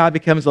voice of God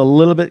becomes a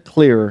little bit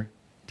clearer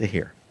to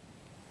hear.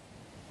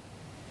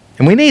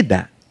 And we need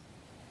that.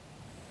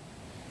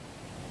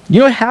 You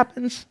know what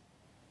happens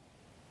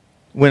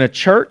when a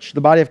church,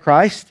 the body of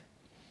Christ,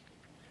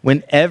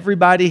 when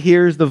everybody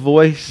hears the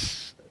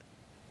voice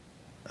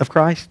of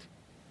Christ?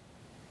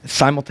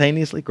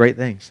 Simultaneously, great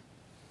things.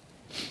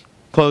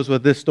 Close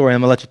with this story.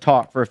 I'm going to let you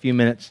talk for a few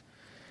minutes.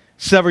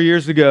 Several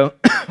years ago,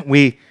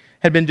 we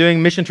had been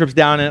doing mission trips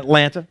down in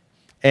Atlanta,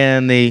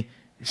 and the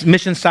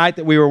mission site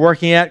that we were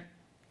working at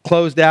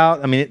closed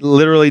out. It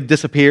literally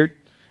disappeared.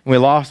 And we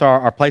lost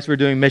our place we were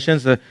doing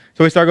missions. So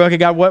we started going, okay,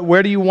 God,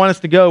 where do you want us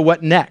to go?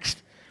 What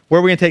next? Where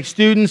are we going to take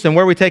students, and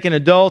where are we taking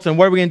adults, and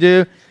what are we going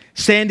to do?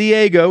 San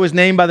Diego was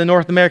named by the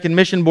North American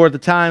Mission Board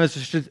at the time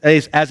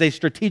as a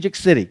strategic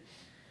city.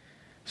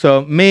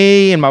 So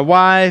me and my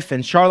wife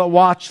and Charlotte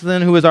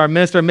Watson, who was our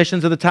minister of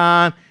missions at the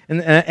time,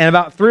 and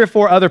about 3 or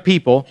 4 other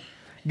people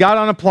got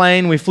on a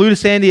plane. We flew to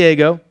San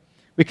Diego.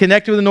 We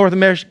connected with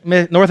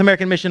the North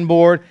American Mission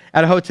Board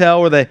at a hotel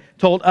where they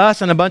told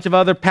us and a bunch of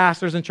other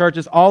pastors and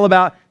churches all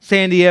about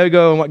San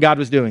Diego and what God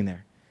was doing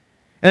there.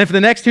 And then for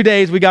the next 2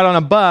 days, we got on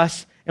a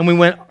bus and we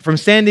went from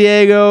San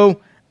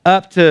Diego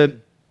up to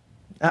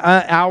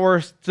an hour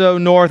or so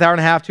north, hour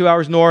and a half, 2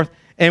 hours north,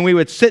 and we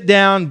would sit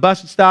down,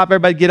 bus would stop,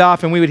 everybody get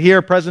off, and we would hear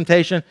a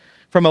presentation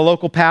from a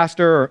local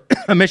pastor or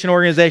a mission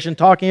organization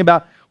talking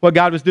about what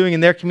God was doing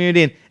in their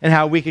community and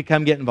how we could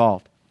come get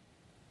involved.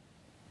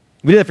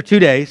 We did that for 2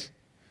 days.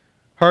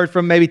 Heard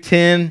from maybe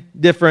 10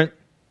 different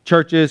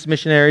churches,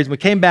 missionaries. We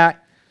came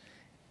back,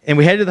 and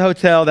we headed to the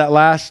hotel that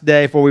last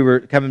day before we were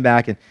coming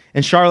back,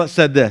 and Charlotte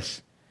said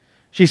this.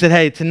 She said,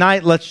 hey,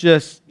 tonight, let's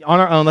just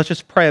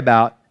pray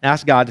about,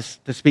 ask God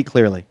to speak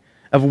clearly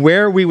of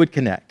where we would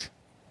connect,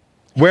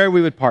 where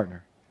we would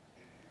partner.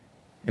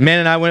 And man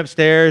and I went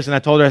upstairs, and I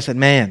told her, I said,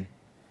 man,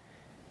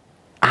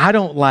 I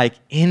don't like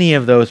any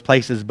of those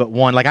places but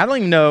one. I don't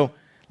even know,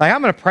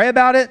 I'm going to pray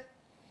about it,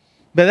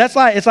 but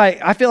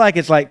I feel like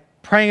it's like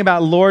praying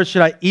about, Lord,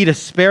 should I eat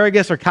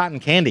asparagus or cotton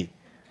candy?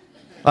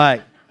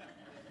 Like,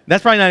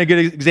 that's probably not a good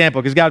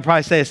example because God would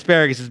probably say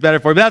asparagus is better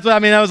for you. But that's what I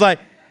mean. I was like,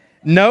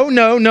 no,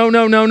 no, no,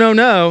 no, no, no,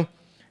 no.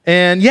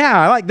 And yeah,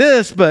 I like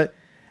this, but,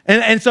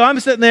 and so I'm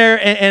sitting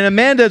there, and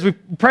Amanda, as we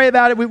pray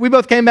about it, we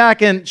both came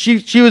back, and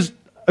she was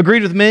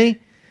agreed with me.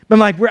 But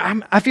I'm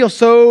like, I feel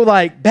so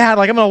like bad.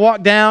 Like I'm going to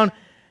walk down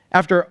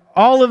after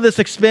all of this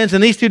expense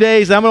in these 2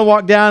 days. I'm going to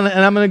walk down,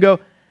 and I'm going to go,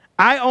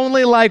 I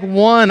only like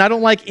one. I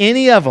don't like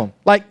any of them.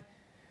 Like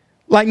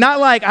not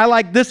like I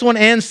like this one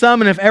and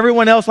some, and if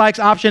everyone else likes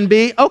option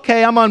B,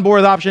 okay, I'm on board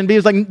with option B.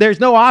 It's like there's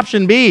no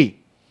option B.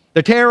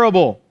 They're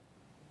terrible.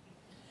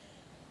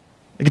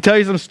 I can tell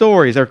you some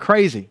stories. They're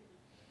crazy.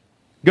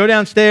 Go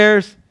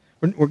downstairs.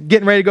 We're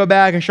getting ready to go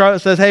back, and Charlotte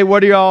says, hey,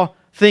 what are y'all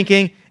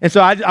thinking? And so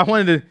I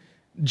wanted to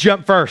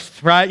jump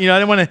first, right? You know, I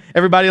didn't want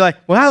everybody like,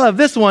 well, I love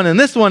this one and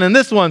this one and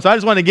this one. So I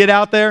just wanted to get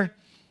out there.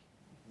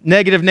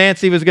 Negative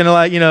Nancy was going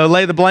to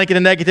lay the blanket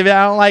of negativity.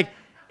 I don't like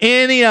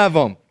any of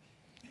them.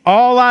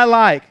 All I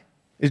like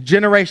is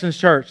Generations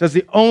Church. That's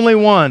the only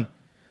one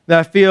that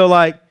I feel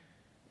like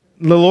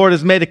the Lord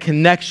has made a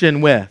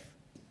connection with.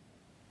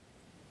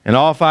 And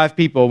all 5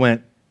 people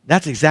went,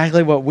 that's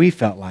exactly what we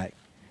felt like.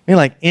 I mean,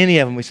 like any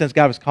of them, we sensed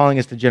God was calling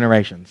us to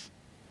Generations.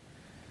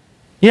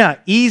 Yeah,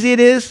 easy it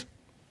is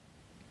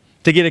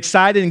to get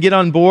excited and get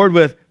on board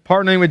with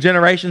partnering with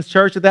Generations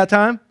Church at that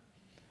time.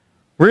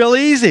 Real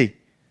easy.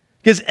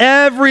 Because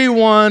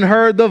everyone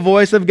heard the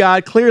voice of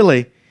God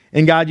clearly.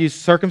 And God used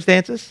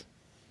circumstances.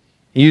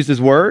 He used His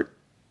Word.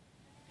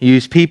 He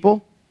used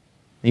people.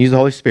 He used the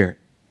Holy Spirit.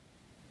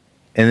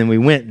 And then we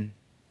went and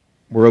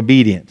were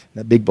obedient.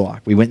 That big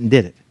block. We went and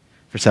did it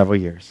for several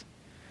years.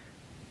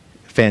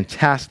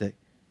 Fantastic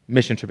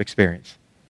mission trip experience.